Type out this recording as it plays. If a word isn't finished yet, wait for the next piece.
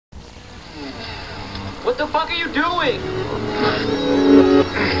What the fuck are you doing?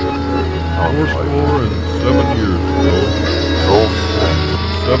 Fourscore and 7 years ago.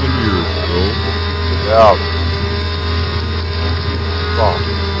 7 years ago. Yeah. Stop.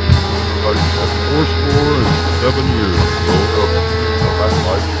 Fourscore and 7 years ago.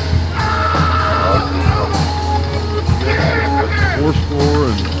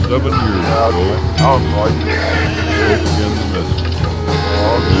 Fourscore and 7 years ago. Begin the message. Fourscore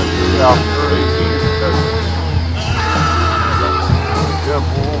and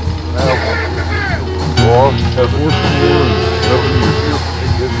 7 years. Fourscore and 7 years.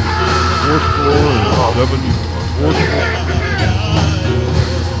 Fourscore and 7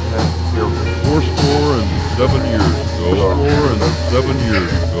 years ago. Fourscore and 7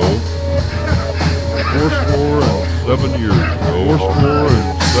 years ago. Fourscore and 7 years ago. Fourscore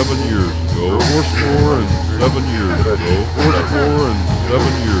and 7 years ago. Fourscore and 7 years ago. Fourscore and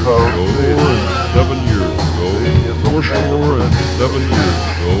 7 years ago. Fourscore and 7 years ago. Fourscore and 7 years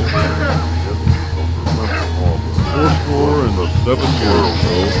ago.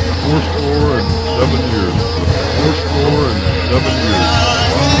 Fourscore and 7 years ago. Fourscore and 7 years ago. Fourscore and 7 years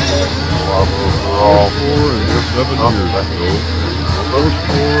ago. Fourscore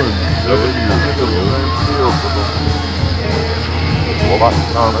and 7 years ago. Fourscore and 7 years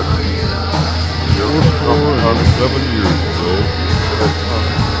ago. Fourscore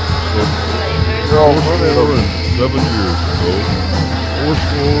and 7 years ago.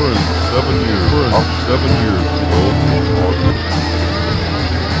 Fourscore and 7 years ago. 7 years ago.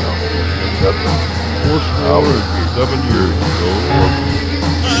 Fourscore and 7 years ago.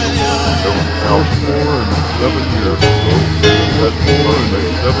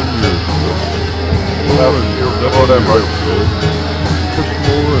 Fourscore and 7 years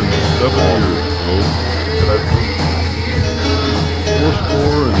ago. Fourscore and 7 years ago. Fourscore and 7 years ago.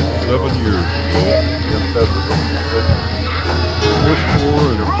 Fourscore and 7 years ago. Fourscore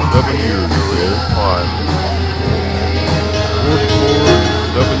and 7 years ago. Fourscore and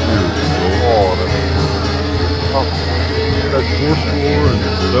 7 years ago. Fourscore and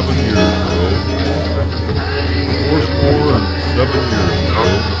 7 years ago. Fourscore and 7 years ago.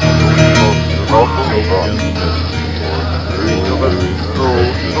 Fourscore and 7 years ago.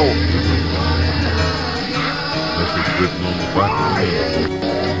 Message written on the back of the hand.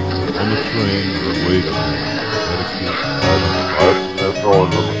 On the train, the waiting. That's all in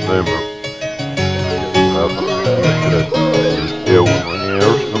the name of. Yeah, when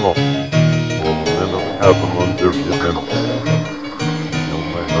years come on. Well, then it happened when there's just them. You know,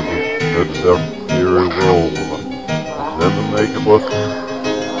 my husband had their theory role. Then the make of us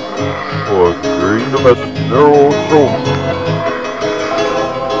was green of us narrow shoulder.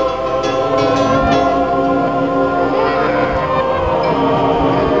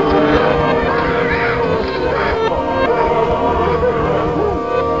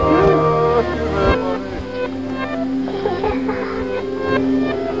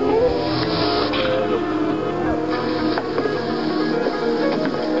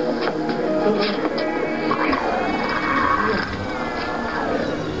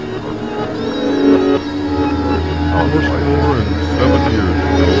 Fourscore and 7 years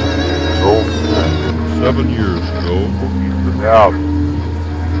ago. 7 years ago. Yeah.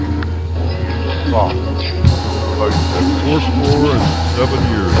 Fourscore and 7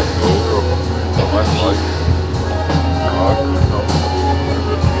 years ago.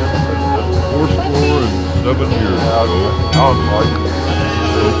 Fourscore and 7 years ago.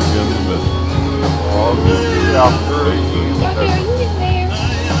 Begin the message. Fourscore and 7 years.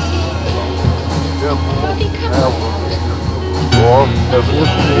 Fourscore and 7 years.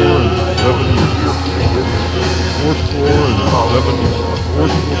 Fourscore and 7 years.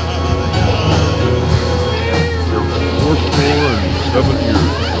 Fourscore and 7 years ago.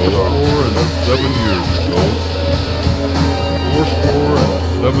 Fourscore and 7 years. Fourscore and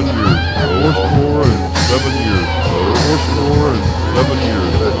 7 years ago. Fourscore and 7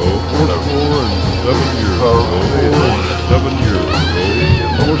 years ago. Fourscore and 7 years ago. 7 years ago.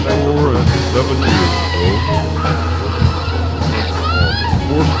 Fourscore and 7 years ago.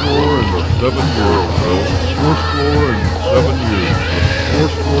 Fourscore and 7 years ago. Fourscore and 7 years.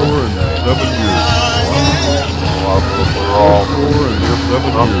 Fourscore and 7 years.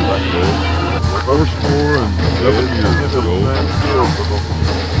 Fourscore and 7 years ago. Fourscore and 7 years ago. Fourscore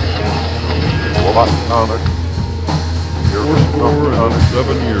and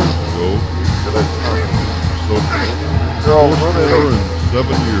 7 years ago. Fourscore and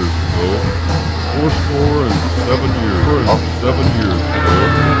 7 years ago. Fourscore and 7 years. 7 years ago.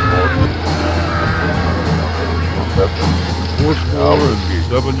 Fourscore and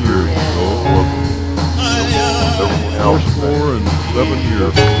 7 years ago. Fourscore and 7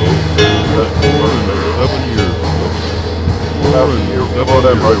 years ago. Fourscore and 7 years ago. Fourscore and 7 years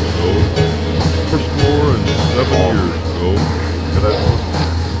ago. Fourscore and 7 years ago.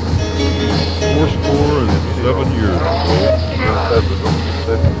 Fourscore and 7 years ago.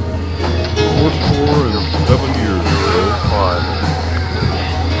 Fourscore and 7 years ago.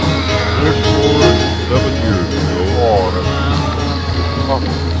 Fourscore and 7 years ago.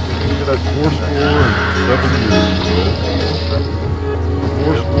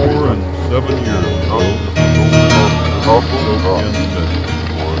 Fourscore and 7 years ago. Fourscore and 7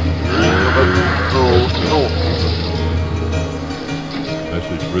 years ago.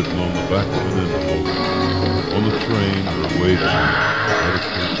 Message written on the back of an envelope. On the train or waiting.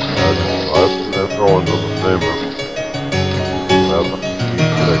 That's all under the same.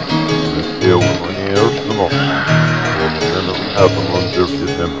 Eu conheço, não. Vou happen on their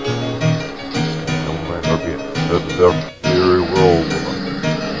system. Não vai haver. That's their theory world.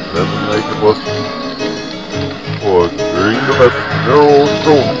 Then make it was for green the best. They're all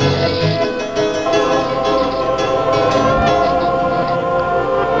strong.